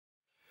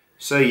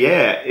So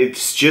yeah,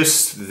 it's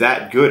just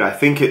that good. I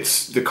think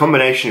it's the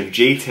combination of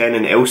G10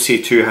 and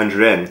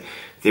LC200N.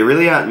 There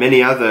really aren't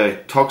many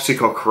other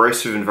toxic or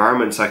corrosive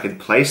environments I could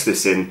place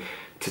this in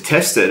to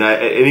test it,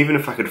 and even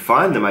if I could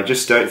find them, I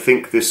just don't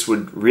think this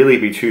would really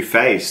be too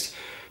phased.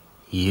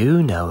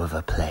 You know of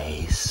a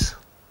place.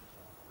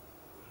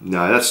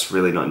 No, that's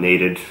really not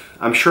needed.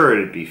 I'm sure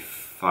it'd be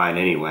fine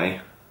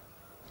anyway.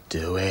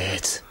 Do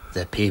it.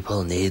 The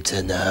people need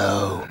to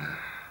know.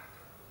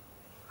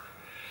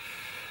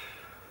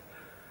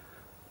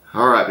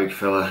 Alright, big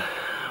fella.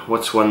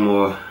 What's one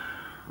more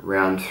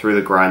round through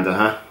the grinder,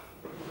 huh?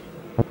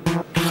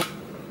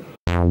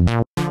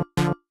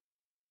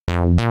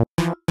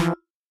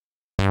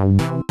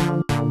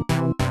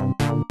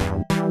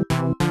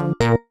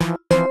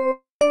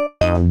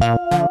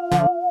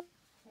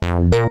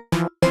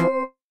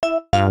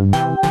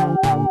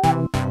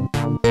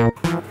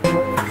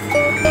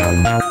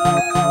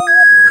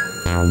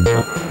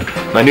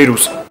 My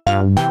noodles.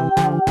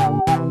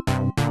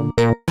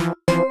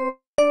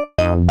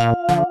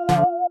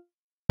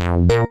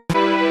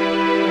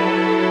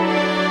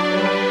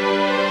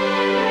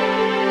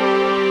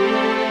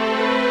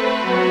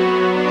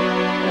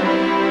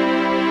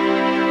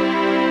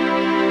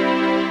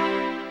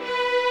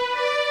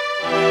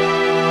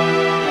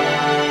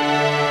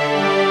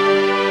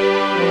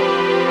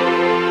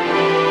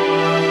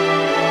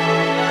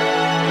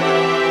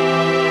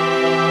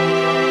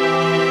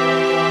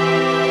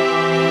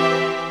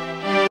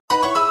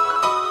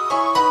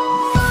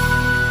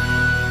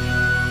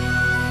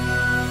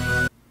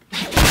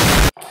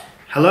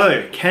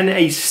 Hello, can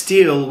a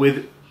steel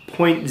with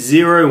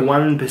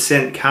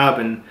 0.01%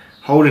 carbon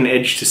hold an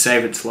edge to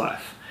save its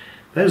life?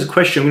 That is a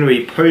question I'm going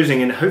to be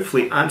posing and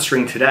hopefully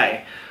answering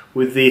today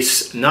with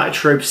this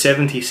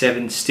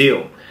Nitrobe77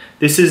 steel.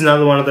 This is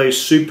another one of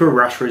those super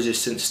rust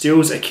resistant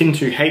steels akin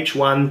to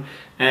H1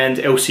 and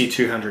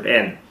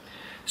LC200N.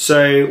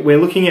 So we're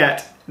looking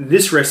at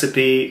this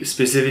recipe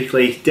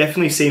specifically,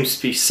 definitely seems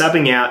to be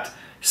subbing out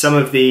some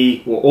of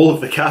the, or all of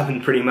the carbon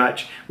pretty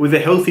much, with a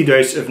healthy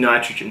dose of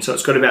nitrogen. So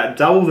it's got about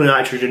double the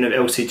nitrogen of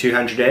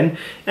LC200N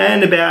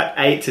and about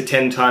 8 to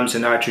 10 times the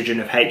nitrogen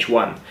of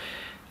H1.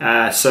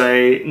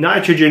 So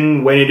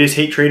nitrogen, when it is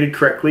heat treated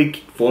correctly,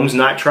 forms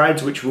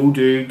nitrides, which will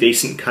do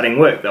decent cutting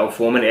work. They'll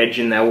form an edge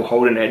and they will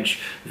hold an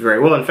edge very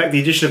well. In fact, the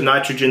addition of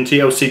nitrogen to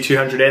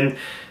LC200N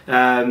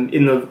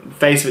in the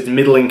face of its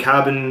middling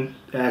carbon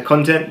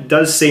content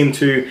does seem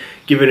to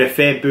give it a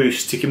fair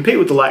boost to compete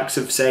with the likes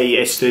of, say,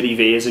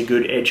 S30V as a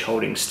good edge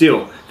holding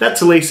steel.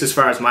 That's at least as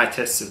far as my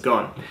tests have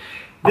gone.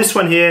 This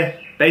one here,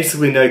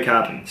 basically no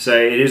carbon, so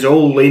it is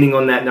all leaning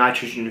on that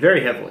nitrogen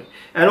very heavily,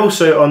 and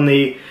also on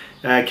the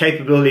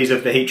capabilities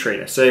of the heat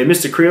treater. So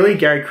Mr. Creeley,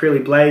 Gary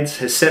Creeley Blades,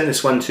 has sent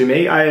this one to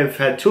me. I have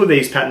had 2 of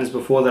these patterns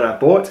before that I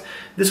bought.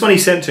 This one he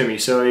sent to me,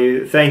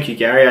 so thank you,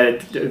 Gary. I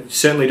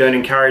certainly don't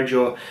encourage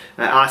or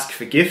ask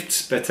for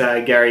gifts, but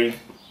Gary,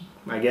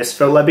 I guess,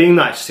 felt like being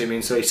nice to me,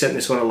 and so he sent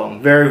this one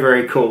along. Very,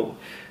 very cool.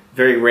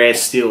 Very rare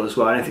steel as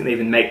well. I don't think they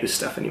even make this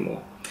stuff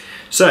anymore.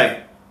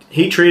 So,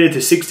 heat treated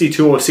to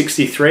 62 or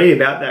 63,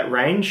 about that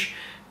range.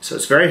 So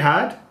it's very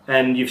hard,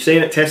 and you've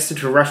seen it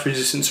tested for rust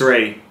resistance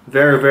already.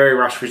 Very, very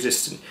rust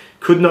resistant.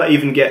 Could not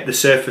even get the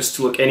surface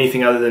to look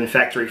anything other than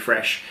factory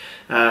fresh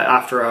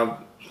after a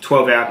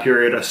 12-hour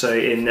period or so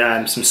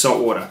in some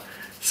salt water.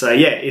 So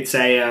yeah, it's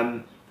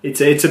a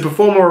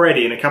performer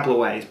already in a couple of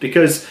ways,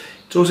 because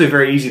it's also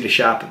very easy to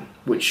sharpen,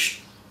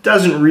 which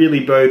doesn't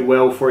really bode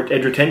well for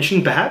edge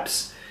retention,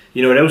 perhaps.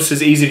 You know what else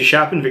is easy to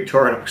sharpen?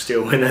 Victorinox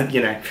steel, and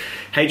you know,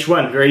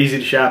 H1, very easy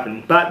to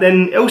sharpen. But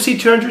then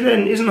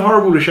LC200N isn't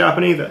horrible to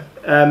sharpen either.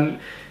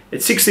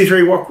 At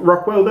 63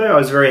 Rockwell though, I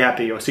was very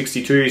happy, or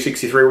 62,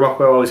 63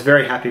 Rockwell, I was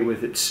very happy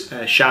with its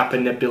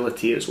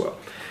sharpenability as well.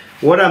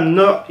 What I'm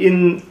not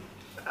in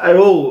at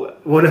all,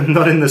 what I'm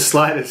not in the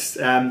slightest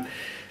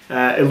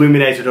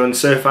illuminated on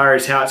so far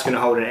is how it's going to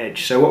hold an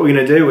edge. So what we're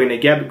going to do, we're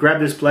going to grab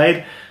this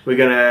blade,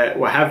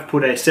 we'll have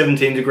put a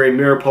 17-degree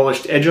mirror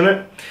polished edge on it,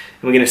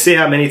 and we're going to see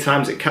how many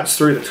times it cuts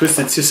through the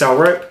twisted sisal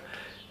rope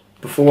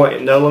before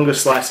it no longer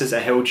slices a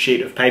held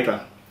sheet of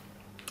paper.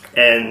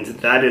 And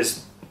that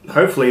is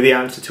hopefully the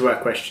answer to our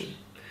question.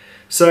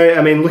 So,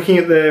 I mean, looking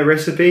at the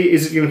recipe,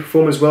 is it going to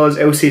perform as well as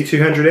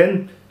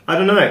LC200N? I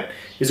don't know.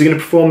 Is it going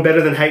to perform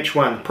better than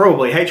H1?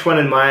 Probably. H1,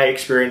 in my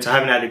experience, I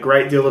haven't had a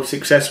great deal of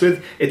success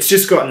with. It's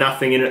just got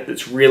nothing in it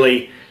that's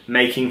really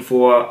making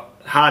for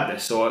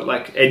hardness or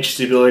like edge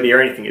stability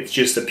or anything. It's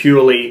just a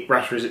purely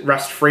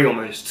rust-free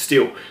almost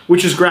steel,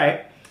 which is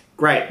great.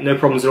 Great, no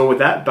problems at all with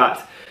that,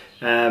 but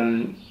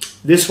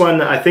this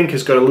one I think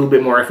has got a little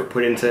bit more effort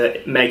put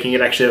into making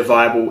it actually a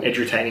viable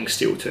edge-retaining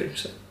steel too.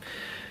 So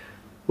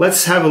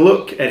let's have a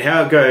look at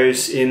how it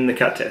goes in the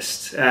cut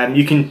test.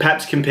 You can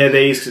perhaps compare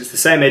these because it's the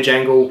same edge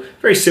angle,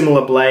 very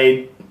similar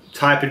blade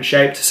type and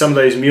shape to some of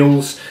those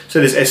mules. So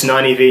this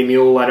S90V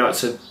mule, I know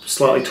it's a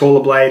slightly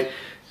taller blade,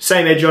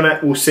 same edge on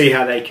it. We'll see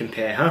how they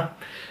compare, huh?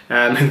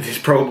 There's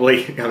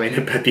probably, I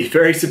mean, I'd be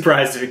very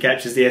surprised if it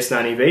catches the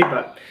S90V,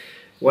 but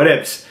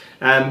whatevs.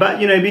 But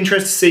you know, it'd be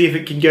interesting to see if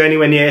it can go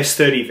anywhere near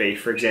S30V,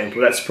 for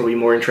example. That's probably a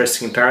more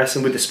interesting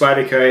comparison. With the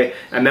Spyderco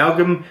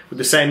Amalgam, with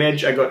the same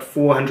edge, I got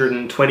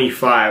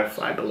 425,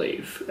 I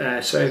believe.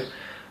 So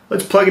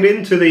let's plug it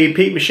into the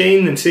peat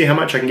machine and see how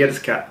much I can get it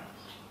to cut.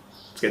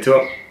 Let's get to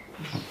it.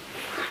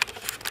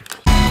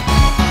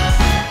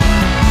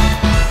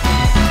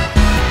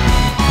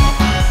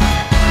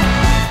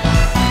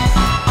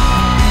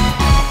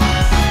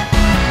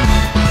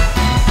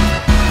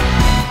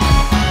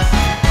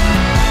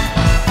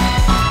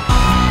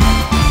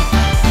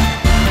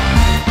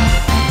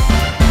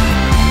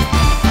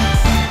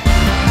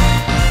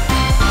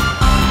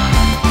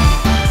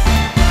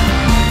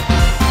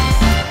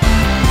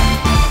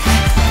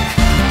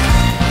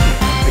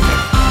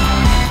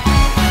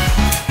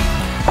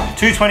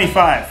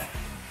 $225.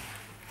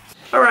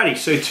 Alrighty,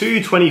 so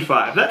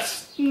 $225.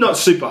 That's not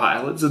super high.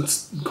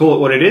 Let's call it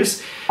what it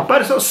is,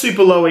 but it's not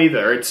super low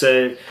either. It's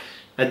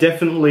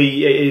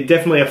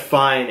definitely a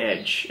fine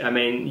edge. I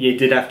mean, you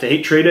did have to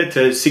heat treat it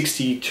to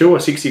 62 or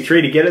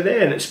 63 to get it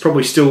there, and it's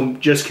probably still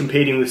just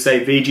competing with,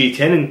 say, VG10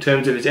 in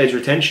terms of its edge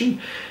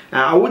retention.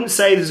 I wouldn't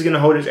say this is going to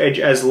hold its edge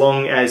as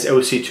long as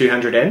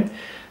LC200N,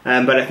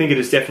 but I think it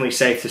is definitely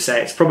safe to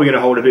say it's probably going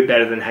to hold a bit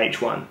better than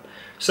H1.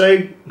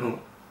 So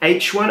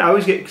H1, I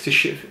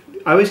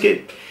always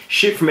get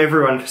shit from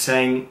everyone for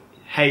saying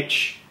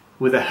H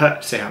with a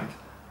H sound,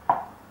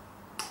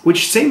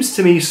 which seems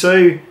to me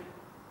so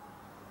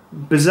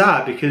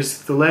bizarre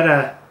because the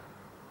letter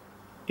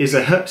is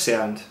a H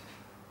sound.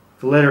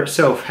 The letter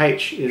itself,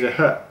 H, is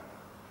a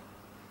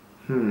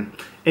H.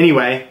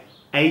 Anyway,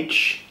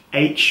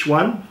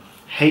 H1,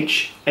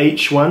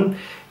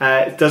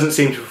 it doesn't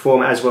seem to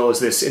perform as well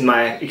as this in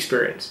my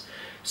experience.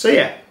 So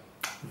yeah,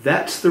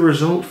 that's the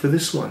result for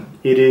this one.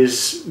 It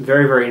is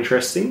very, very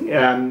interesting.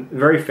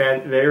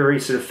 Very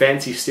sort of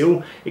fancy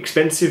steel,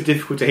 expensive,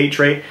 difficult to heat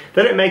treat.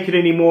 They don't make it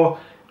anymore.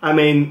 I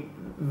mean,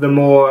 the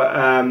more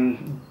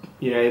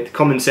you know, the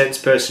common sense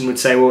person would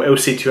say, well,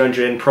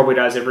 LC200N probably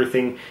does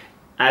everything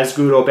as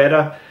good or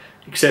better,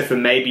 except for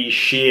maybe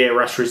sheer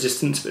rust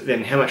resistance. But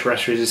then, how much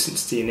rust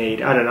resistance do you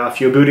need? I don't know.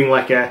 If you're building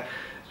like a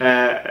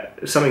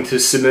something to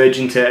submerge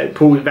into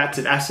pool vats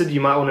of acid,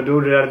 you might want to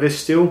build it out of this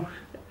steel.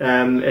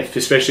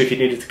 Especially if you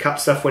needed to cut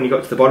stuff when you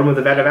got to the bottom of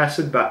the vat of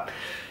acid, but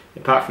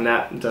apart from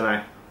that,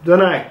 don't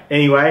know.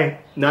 Anyway,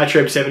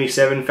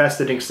 Nitrobe77,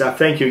 fascinating stuff.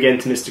 Thank you again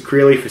to Mr.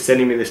 Creeley for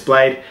sending me this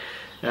blade.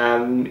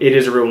 It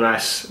is a real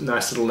nice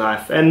little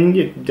knife, and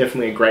yeah,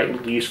 definitely a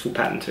great, useful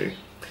pattern too.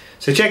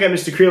 So check out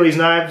Mr. Creeley's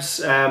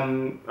knives.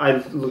 I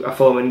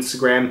follow him on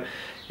Instagram,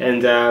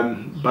 and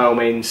by all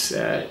means,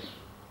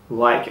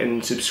 like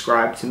and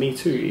subscribe to me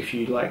too if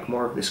you like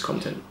more of this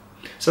content.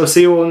 So I'll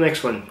see you all in the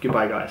next one.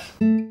 Goodbye,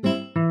 guys.